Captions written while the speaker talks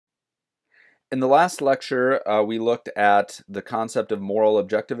In the last lecture, we looked at the concept of moral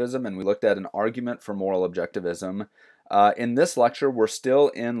objectivism, and we looked at an argument for moral objectivism. In this lecture, we're still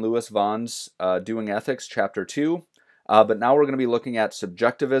in Louis Vaughn's Doing Ethics, Chapter 2, but now we're going to be looking at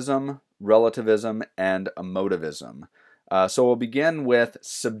subjectivism, relativism, and emotivism. So we'll begin with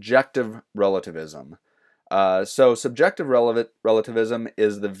subjective relativism. So subjective relativism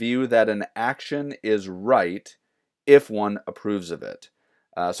is the view that an action is right if one approves of it.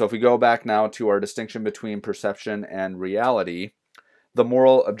 So if we go back now to our distinction between perception and reality, the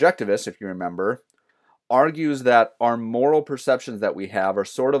moral objectivist, if you remember, argues that our moral perceptions that we have are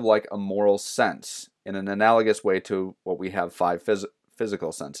sort of like a moral sense in an analogous way to what we have five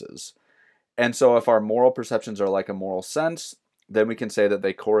physical senses. And so if our moral perceptions are like a moral sense, then we can say that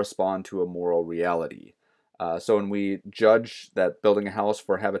they correspond to a moral reality. So when we judge that building a house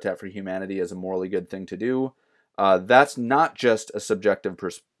for Habitat for Humanity is a morally good thing to do, that's not just a subjective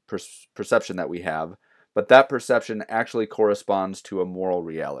perception that we have, but that perception actually corresponds to a moral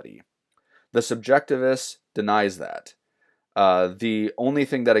reality. The subjectivist denies that. The only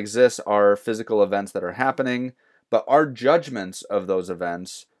thing that exists are physical events that are happening, but our judgments of those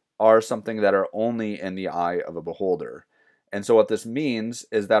events are something that are only in the eye of a beholder. And so what this means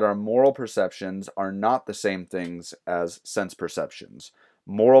is that our moral perceptions are not the same things as sense perceptions.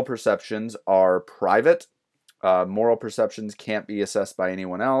 Moral perceptions are private. Moral perceptions can't be assessed by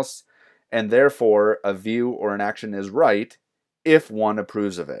anyone else, and therefore a view or an action is right if one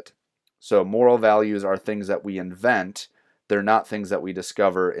approves of it. So moral values are things that we invent. They're not things that we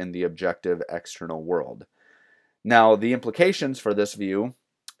discover in the objective external world. Now, the implications for this view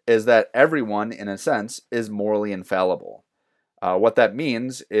is that everyone, in a sense, is morally infallible. What that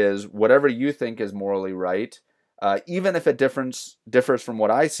means is whatever you think is morally right, even if it differs from what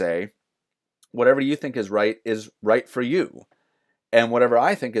I say, whatever you think is right for you. And whatever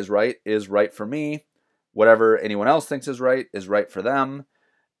I think is right for me. Whatever anyone else thinks is right for them.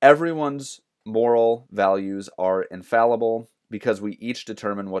 Everyone's moral values are infallible because we each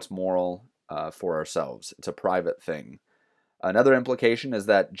determine what's moral for ourselves. It's a private thing. Another implication is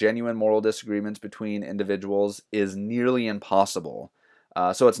that genuine moral disagreements between individuals is nearly impossible.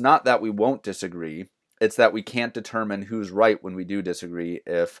 So it's not that we won't disagree, it's that we can't determine who's right when we do disagree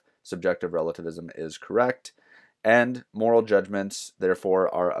if subjective relativism is correct. And moral judgments,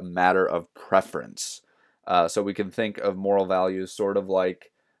 therefore, are a matter of preference. So we can think of moral values sort of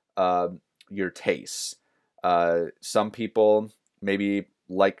like your tastes. Some people maybe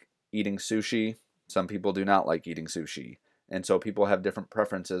like eating sushi, some people do not like eating sushi. And so people have different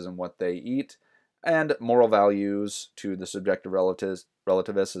preferences in what they eat. And moral values to the subjective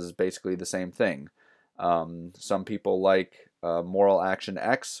relativist is basically the same thing. Some people like moral action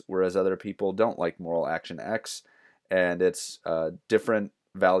X, whereas other people don't like moral action X. And it's different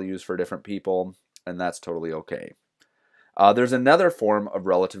values for different people, and that's totally okay. There's another form of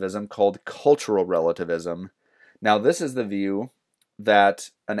relativism called cultural relativism. Now, this is the view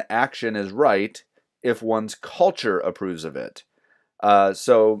that an action is right if one's culture approves of it.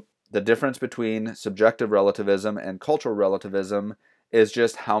 So the difference between subjective relativism and cultural relativism is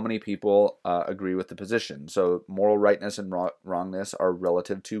just how many people agree with the position. So moral rightness and wrongness are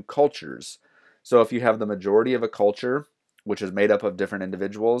relative to cultures. So if you have the majority of a culture, which is made up of different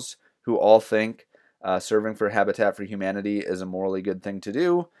individuals who all think serving for Habitat for Humanity is a morally good thing to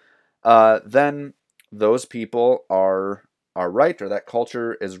do, then those people are right, or that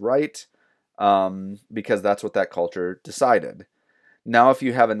culture is right, because that's what that culture decided. Now, if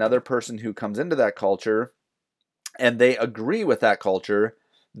you have another person who comes into that culture and they agree with that culture,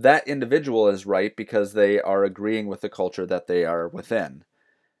 that individual is right because they are agreeing with the culture that they are within.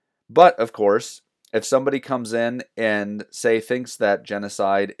 But, of course, if somebody comes in and, say, thinks that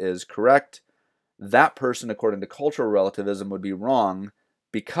genocide is correct, that person, according to cultural relativism, would be wrong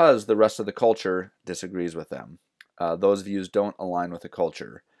because the rest of the culture disagrees with them. Those views don't align with the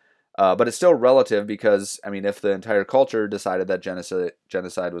culture. But it's still relative because, I mean, if the entire culture decided that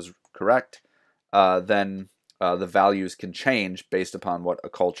genocide was correct, then the values can change based upon what a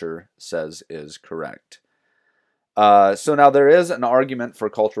culture says is correct. So now there is an argument for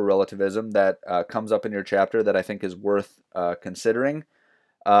cultural relativism that comes up in your chapter that I think is worth considering.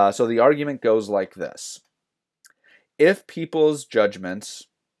 So the argument goes like this. If people's judgments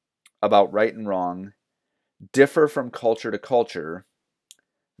about right and wrong differ from culture to culture,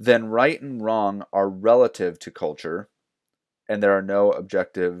 then right and wrong are relative to culture, and there are no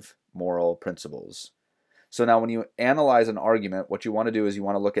objective moral principles. So now when you analyze an argument, what you want to do is you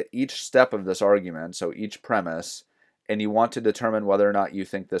want to look at each step of this argument, so each premise, and you want to determine whether or not you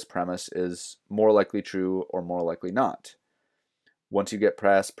think this premise is more likely true or more likely not. Once you get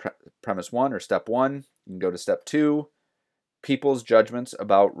past premise 1 or step 1, you can go to step 2. People's judgments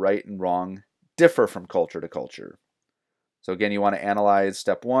about right and wrong differ from culture to culture. So again, you want to analyze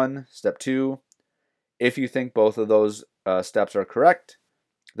step 1, step 2. If you think both of those steps are correct,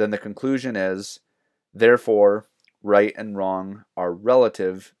 then the conclusion is, therefore, right and wrong are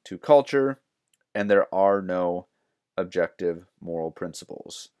relative to culture, and there are no objective moral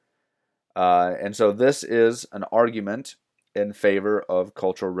principles. And so this is an argument in favor of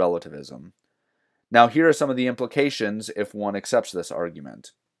cultural relativism. Now, here are some of the implications if one accepts this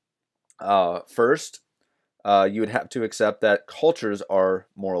argument. First, you would have to accept that cultures are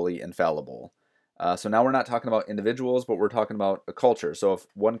morally infallible. So now we're not talking about individuals, but we're talking about a culture. So if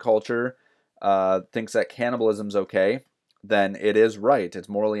one culture thinks that cannibalism is okay, then it is right. It's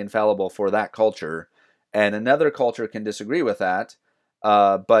morally infallible for that culture. And another culture can disagree with that,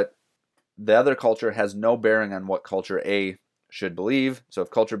 but the other culture has no bearing on what culture A should believe. So if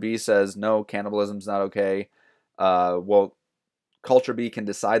culture B says, no, cannibalism's not okay, well, culture B can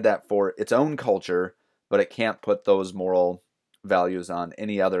decide that for its own culture, but it can't put those moral values on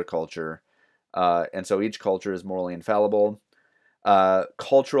any other culture. And so each culture is morally infallible.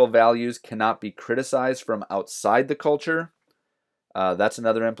 Cultural values cannot be criticized from outside the culture. That's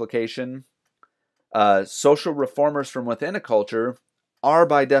another implication. Social reformers from within a culture are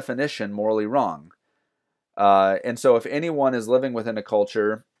by definition morally wrong. And so if anyone is living within a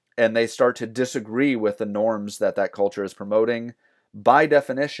culture and they start to disagree with the norms that that culture is promoting, by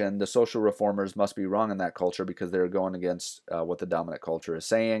definition, the social reformers must be wrong in that culture because they're going against what the dominant culture is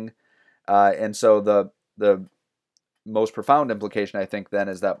saying. And so the most profound implication, I think, then,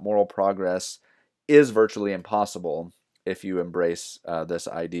 is that moral progress is virtually impossible if you embrace this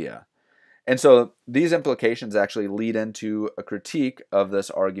idea. And so these implications actually lead into a critique of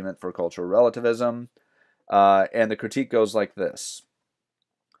this argument for cultural relativism. And the critique goes like this.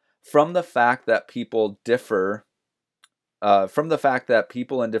 From the fact that people differ, from the fact that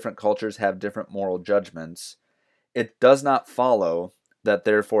people in different cultures have different moral judgments, it does not follow that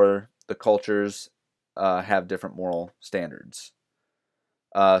therefore the cultures have different moral standards.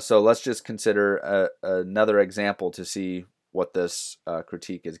 So let's just consider another example to see what this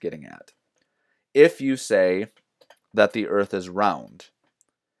critique is getting at. If you say that the earth is round,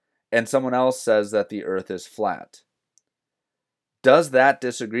 and someone else says that the earth is flat, does that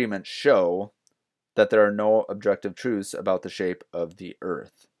disagreement show that there are no objective truths about the shape of the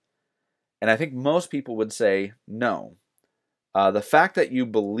earth? And I think most people would say no. The fact that you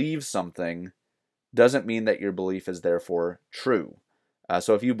believe something doesn't mean that your belief is therefore true.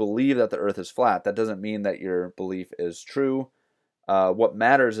 So if you believe that the earth is flat, that doesn't mean that your belief is true. What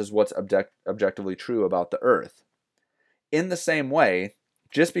matters is what's objectively true about the earth. In the same way,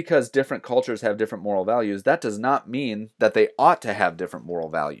 just because different cultures have different moral values, that does not mean that they ought to have different moral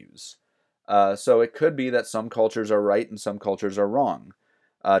values. So it could be that some cultures are right and some cultures are wrong.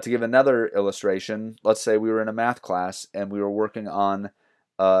 To give another illustration, let's say we were in a math class and we were working on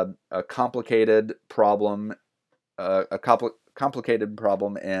a complicated problem, complicated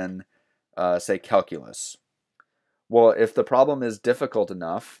problem in, say, calculus. Well, if the problem is difficult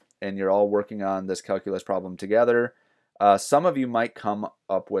enough and you're all working on this calculus problem together, some of you might come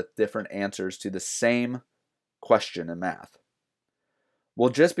up with different answers to the same question in math. Well,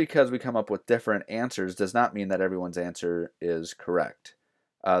 just because we come up with different answers does not mean that everyone's answer is correct.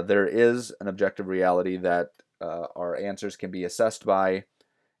 There is an objective reality that our answers can be assessed by,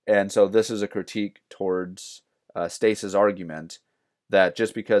 and so this is a critique towards Stace's argument that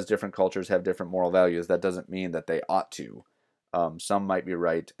just because different cultures have different moral values, that doesn't mean that they ought to. Some might be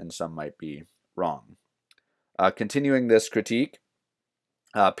right and some might be wrong. Continuing this critique,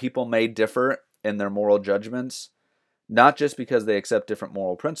 people may differ in their moral judgments, not just because they accept different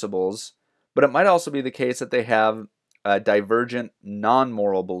moral principles, but it might also be the case that they have divergent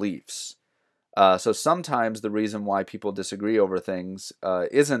non-moral beliefs. So sometimes the reason why people disagree over things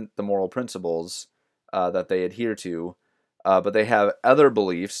isn't the moral principles that they adhere to, but they have other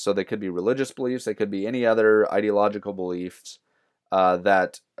beliefs. So they could be religious beliefs, they could be any other ideological beliefs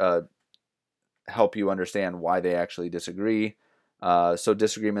that help you understand why they actually disagree. So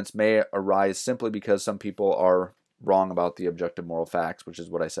disagreements may arise simply because some people are wrong about the objective moral facts, which is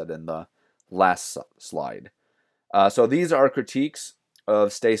what I said in the last slide. So these are critiques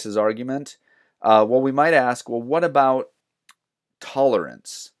of Stace's argument. Well, we might ask, well, what about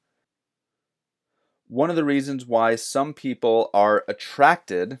tolerance? One of the reasons why some people are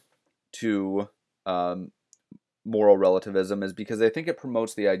attracted to moral relativism is because they think it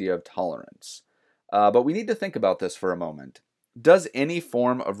promotes the idea of tolerance. But we need to think about this for a moment. Does any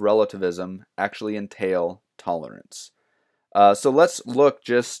form of relativism actually entail tolerance? So let's look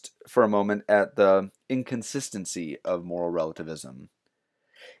just for a moment at the inconsistency of moral relativism.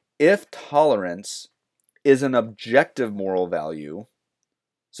 If tolerance is an objective moral value,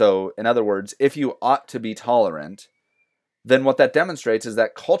 so in other words, if you ought to be tolerant, then what that demonstrates is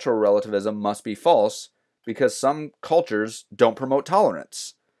that cultural relativism must be false because some cultures don't promote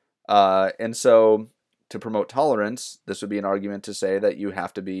tolerance. And so to promote tolerance, this would be an argument to say that you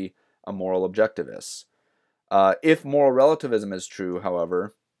have to be a moral objectivist. If moral relativism is true,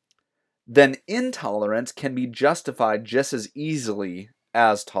 however, then intolerance can be justified just as easily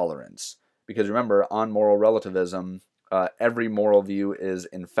as tolerance. Because remember, on moral relativism, every moral view is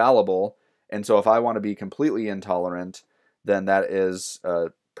infallible. And so if I want to be completely intolerant, then that is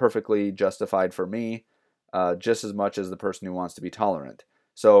perfectly justified for me, just as much as the person who wants to be tolerant.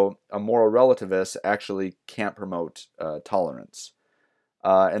 So a moral relativist actually can't promote tolerance.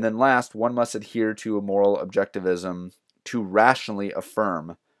 And then last, one must adhere to a moral objectivism to rationally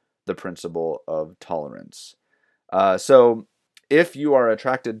affirm the principle of tolerance. So if you are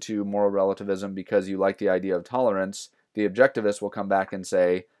attracted to moral relativism because you like the idea of tolerance, the objectivist will come back and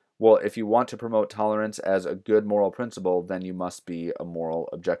say, well, if you want to promote tolerance as a good moral principle, then you must be a moral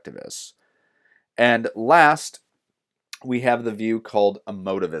objectivist. And last, we have the view called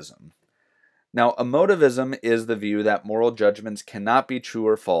emotivism. Now, emotivism is the view that moral judgments cannot be true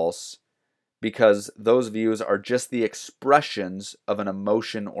or false because those views are just the expressions of an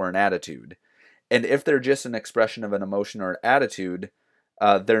emotion or an attitude. And if they're just an expression of an emotion or an attitude,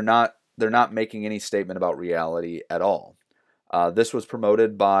 they're not making any statement about reality at all. This was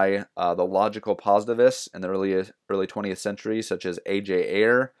promoted by the logical positivists in the early 20th century, such as A.J.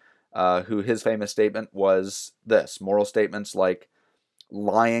 Ayer, who his famous statement was this: moral statements like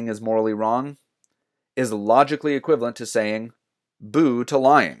lying is morally wrong is logically equivalent to saying boo to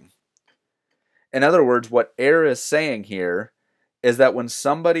lying. In other words, what Ayer is saying here is that when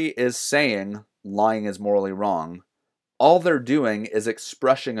somebody is saying lying is morally wrong, all they're doing is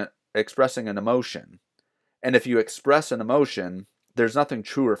expressing an emotion. And if you express an emotion, there's nothing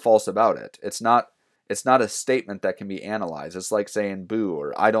true or false about it. It's not a statement that can be analyzed. It's like saying boo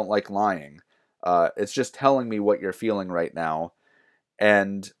or I don't like lying. It's just telling me what you're feeling right now.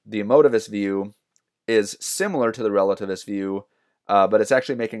 And the emotivist view is similar to the relativist view, but it's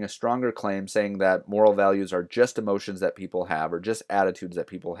actually making a stronger claim, saying that moral values are just emotions that people have or just attitudes that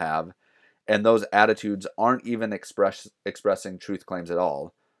people have, and those attitudes aren't even expressing truth claims at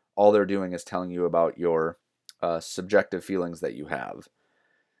all. All they're doing is telling you about your subjective feelings that you have.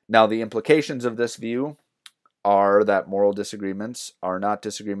 Now, the implications of this view are that moral disagreements are not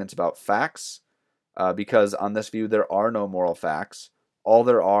disagreements about facts, because on this view there are no moral facts. All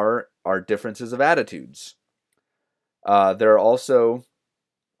there are differences of attitudes. There are also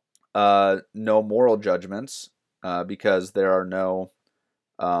no moral judgments because there are no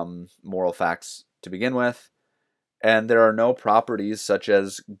moral facts to begin with, and there are no properties such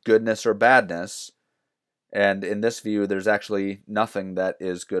as goodness or badness. And in this view, there's actually nothing that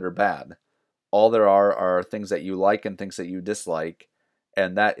is good or bad. All there are things that you like and things that you dislike,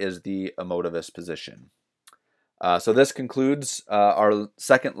 and that is the emotivist position. So this concludes our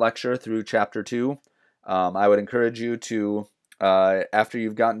second lecture through Chapter 2. I would encourage you to, after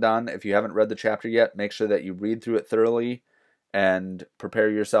you've gotten done, if you haven't read the chapter yet, make sure that you read through it thoroughly and prepare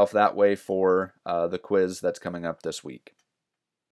yourself that way for the quiz that's coming up this week.